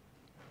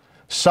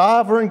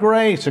 Sovereign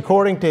grace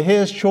according to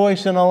His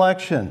choice and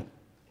election.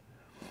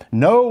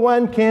 No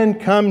one can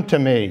come to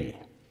me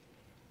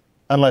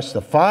unless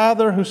the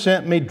Father who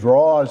sent me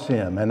draws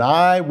him, and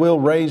I will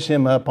raise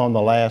him up on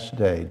the last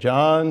day.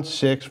 John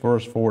 6,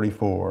 verse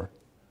 44.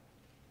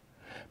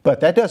 But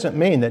that doesn't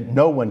mean that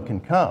no one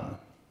can come.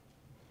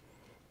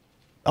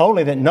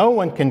 Only that no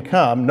one can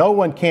come, no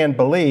one can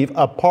believe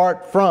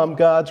apart from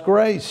God's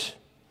grace.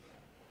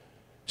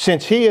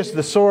 Since He is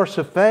the source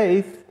of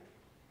faith,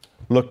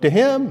 look to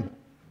Him.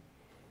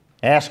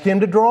 Ask Him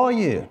to draw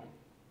you.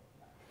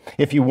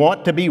 If you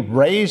want to be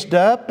raised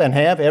up and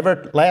have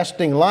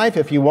everlasting life,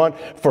 if you want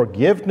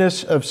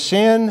forgiveness of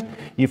sin,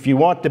 if you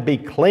want to be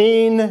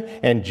clean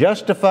and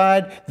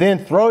justified,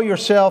 then throw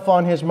yourself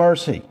on His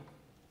mercy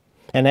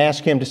and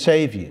ask Him to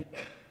save you.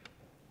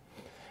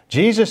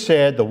 Jesus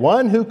said, the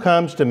one who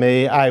comes to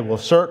me, I will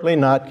certainly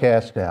not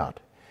cast out.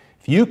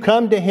 If you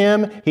come to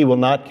Him, He will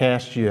not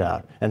cast you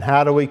out. And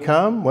how do we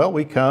come? Well,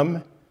 we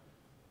come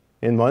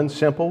in one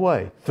simple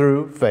way,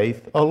 through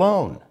faith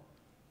alone.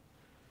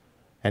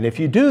 And if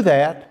you do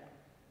that,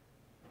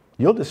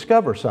 you'll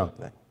discover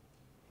something.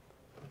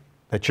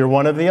 That you're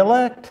one of the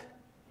elect,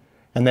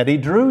 and that He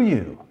drew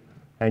you,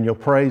 and you'll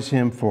praise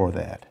Him for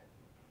that.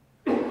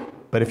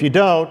 But if you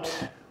don't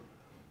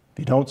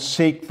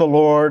seek the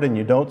Lord, and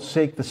you don't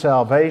seek the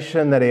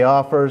salvation that He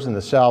offers, and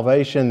the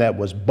salvation that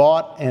was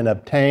bought and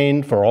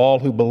obtained for all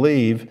who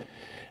believe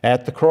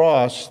at the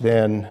cross,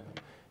 then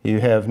you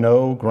have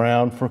no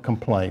ground for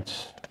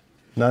complaints.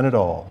 None at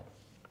all.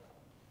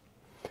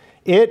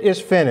 It is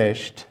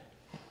finished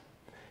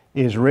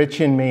is rich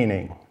in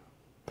meaning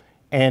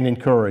and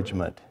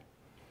encouragement.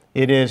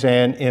 It is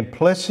an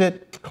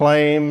implicit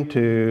claim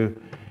to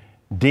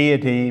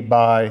deity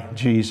by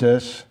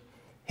Jesus.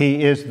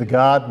 He is the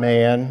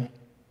God-man.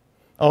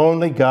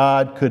 Only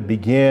God could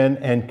begin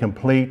and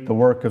complete the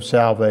work of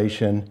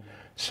salvation.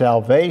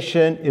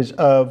 Salvation is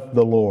of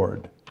the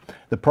Lord.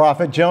 The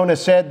prophet Jonah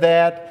said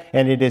that,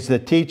 and it is the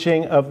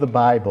teaching of the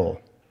Bible.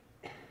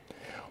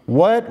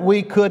 What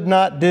we could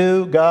not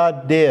do,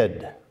 God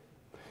did,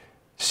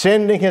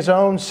 sending His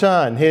own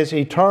Son, His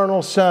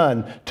eternal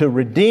Son, to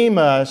redeem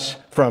us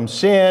from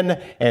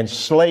sin and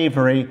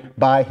slavery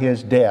by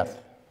His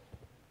death.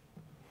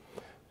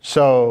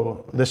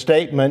 So the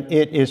statement,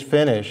 it is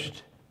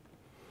finished,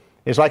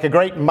 is like a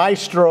great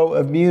maestro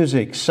of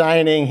music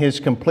signing his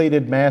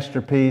completed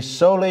masterpiece,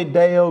 Soli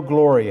Deo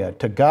Gloria,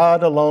 to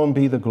God alone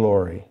be the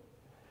glory.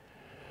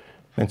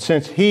 And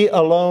since He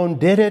alone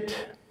did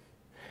it,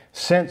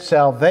 since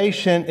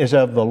salvation is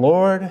of the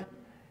Lord,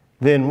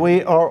 then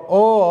we are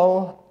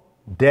all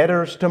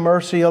debtors to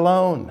mercy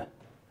alone.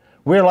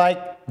 We're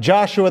like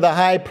Joshua the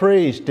high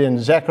priest in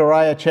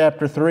Zechariah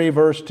chapter 3,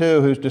 verse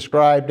 2, who's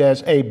described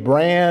as a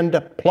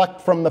brand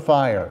plucked from the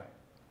fire.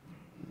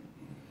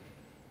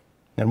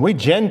 And we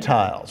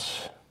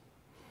Gentiles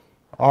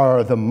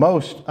are the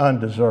most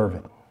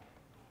undeserving.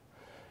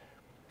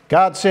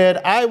 God said,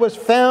 I was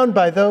found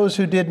by those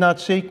who did not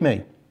seek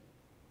me.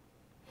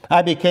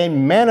 I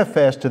became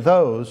manifest to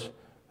those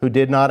who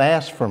did not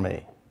ask for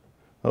me.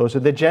 Those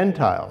are the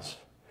Gentiles.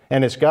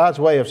 And it's God's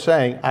way of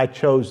saying, I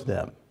chose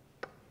them.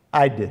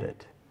 I did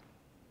it.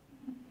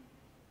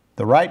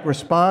 The right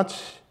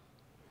response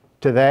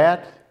to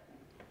that,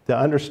 to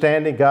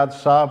understanding God's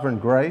sovereign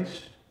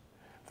grace,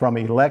 from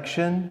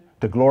election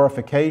to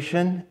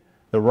glorification,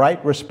 the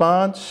right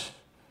response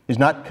is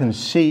not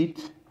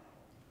conceit.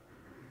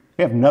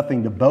 We have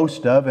nothing to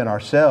boast of in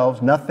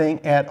ourselves, nothing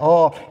at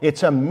all.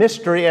 It's a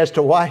mystery as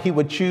to why He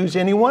would choose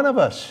any one of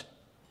us.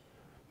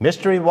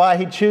 Mystery why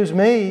He'd choose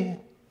me.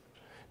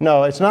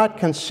 No, it's not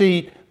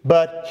conceit,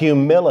 but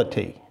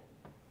humility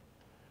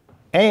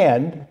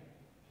and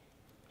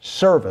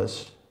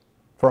service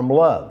from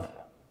love.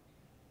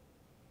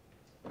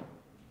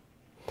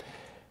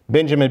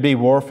 Benjamin B.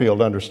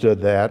 Warfield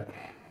understood that.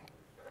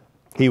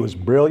 He was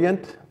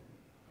brilliant.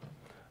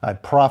 I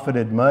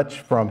profited much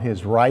from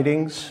his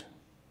writings.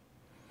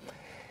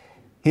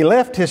 He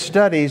left his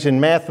studies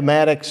in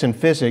mathematics and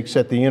physics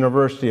at the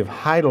University of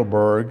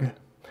Heidelberg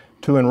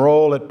to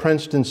enroll at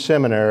Princeton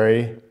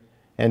Seminary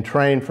and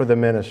train for the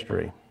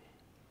ministry.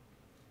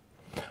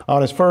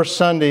 On his first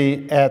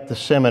Sunday at the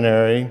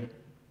seminary,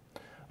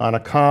 on a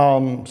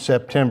calm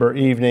September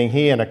evening,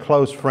 he and a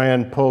close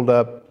friend pulled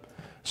up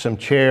some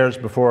chairs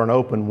before an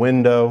open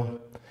window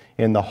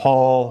in the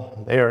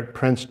hall there at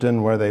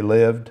Princeton where they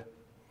lived.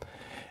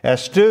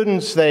 As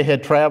students, they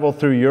had traveled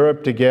through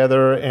Europe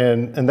together,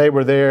 and they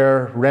were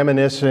there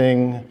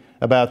reminiscing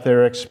about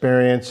their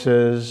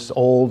experiences,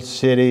 old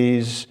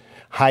cities,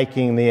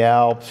 hiking the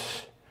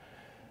Alps.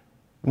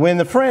 When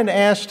the friend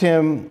asked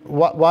him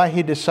why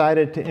he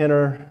decided to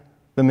enter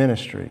the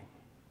ministry,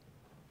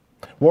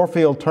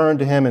 Warfield turned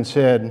to him and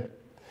said,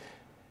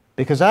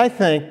 because I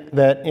think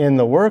that in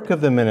the work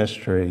of the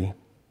ministry,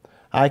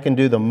 I can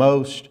do the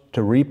most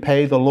to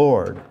repay the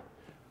Lord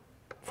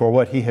for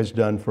what He has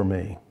done for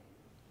me.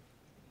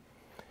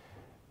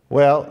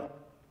 Well,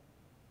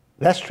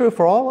 that's true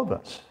for all of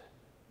us.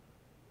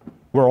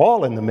 We're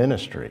all in the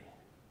ministry.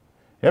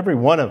 Every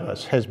one of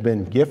us has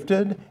been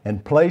gifted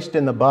and placed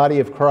in the body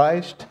of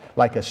Christ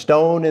like a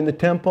stone in the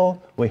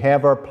temple. We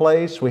have our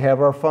place, we have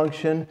our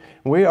function.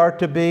 We are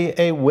to be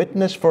a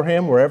witness for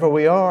Him wherever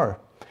we are.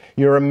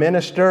 You're a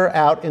minister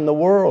out in the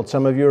world.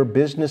 Some of you are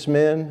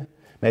businessmen.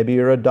 Maybe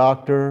you're a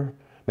doctor.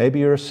 Maybe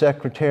you're a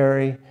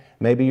secretary.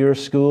 Maybe you're a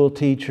school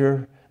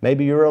teacher.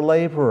 Maybe you're a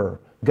laborer.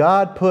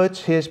 God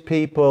puts His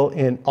people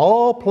in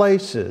all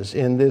places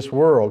in this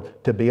world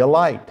to be a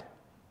light.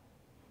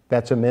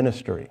 That's a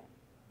ministry.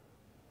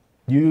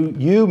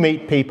 You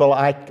meet people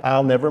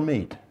I'll never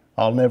meet.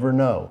 I'll never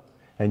know.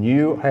 And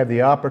you have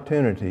the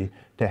opportunity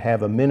to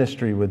have a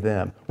ministry with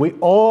them. We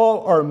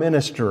all are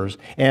ministers,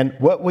 and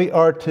what we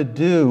are to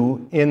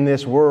do in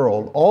this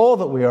world, all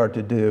that we are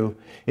to do,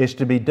 is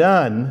to be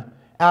done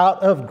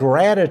out of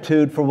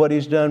gratitude for what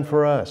He's done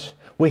for us.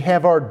 We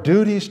have our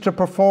duties to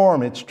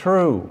perform, it's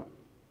true.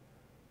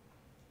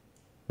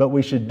 But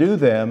we should do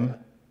them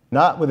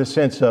not with a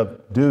sense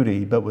of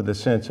duty, but with a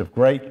sense of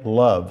great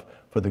love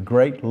for the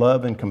great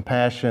love and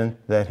compassion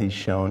that He's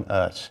shown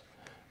us.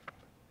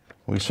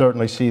 We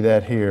certainly see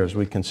that here as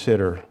we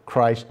consider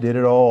Christ did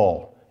it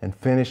all and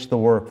finished the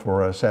work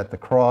for us at the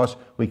cross.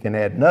 We can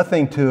add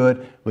nothing to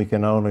it. We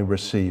can only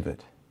receive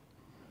it.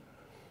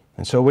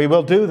 And so we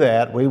will do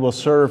that. We will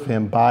serve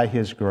Him by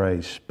His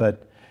grace.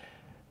 But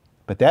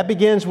that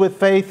begins with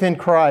faith in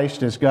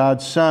Christ as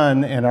God's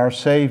Son and our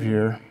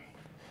Savior.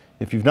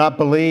 If you've not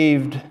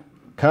believed,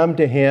 come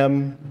to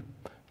Him,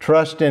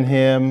 trust in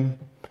Him,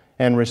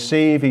 and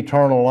receive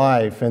eternal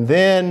life, and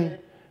then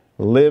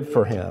live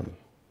for Him.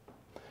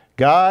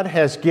 God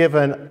has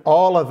given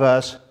all of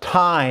us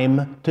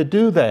time to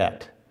do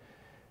that.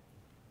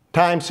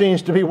 Time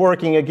seems to be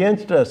working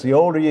against us. The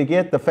older you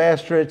get, the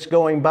faster it's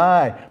going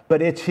by.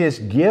 But it's His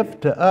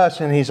gift to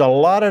us, and He's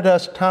allotted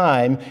us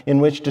time in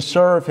which to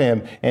serve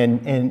Him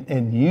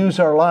and use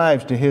our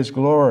lives to His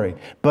glory.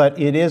 But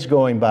it is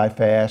going by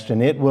fast,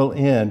 and it will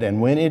end.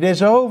 And when it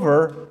is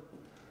over,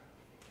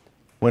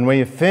 when we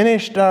have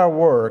finished our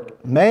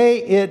work, may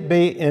it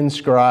be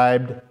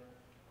inscribed,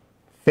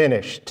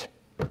 finished.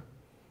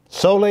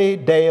 Soli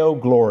Deo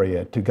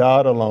Gloria. To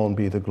God alone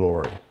be the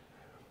glory.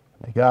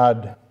 May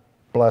God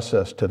bless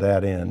us to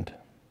that end.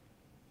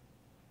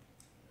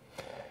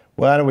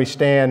 Why don't we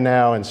stand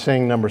now and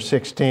sing number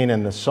 16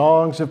 in the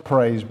Songs of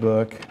Praise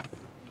book.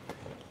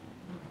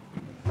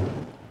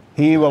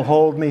 He will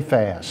hold me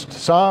fast.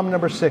 Psalm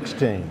number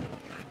 16.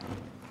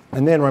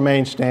 And then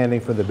remain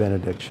standing for the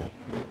benediction.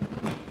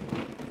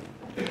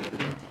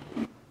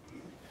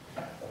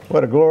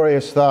 What a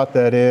glorious thought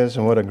that is,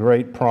 and what a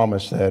great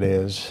promise that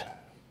is.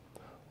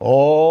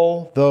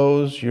 All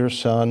those your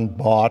Son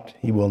bought,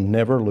 He will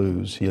never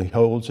lose. He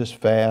holds us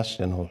fast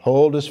and will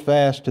hold us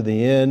fast to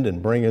the end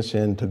and bring us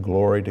into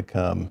glory to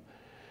come.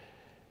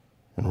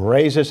 And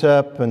raise us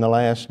up in the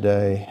last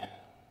day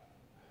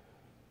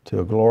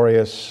to a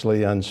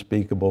gloriously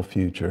unspeakable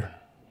future.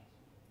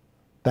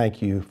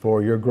 Thank you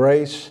for your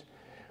grace.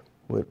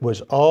 It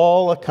was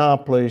all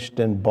accomplished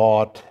and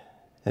bought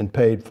and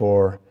paid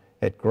for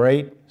at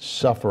great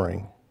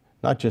suffering,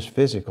 not just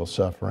physical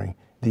suffering,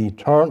 the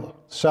eternal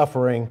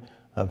suffering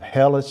of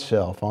hell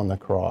itself on the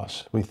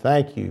cross. We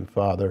thank you,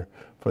 Father,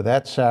 for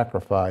that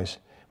sacrifice.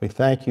 We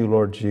thank you,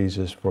 Lord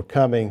Jesus, for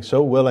coming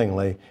so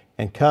willingly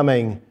and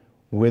coming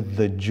with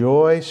the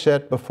joy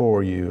set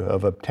before you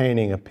of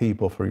obtaining a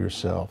people for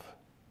yourself.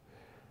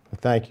 We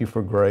thank you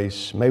for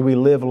grace. May we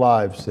live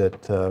lives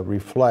that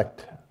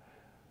reflect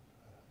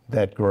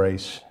that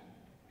grace.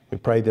 We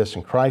pray this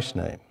in Christ's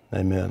name.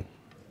 Amen.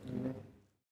 Amen.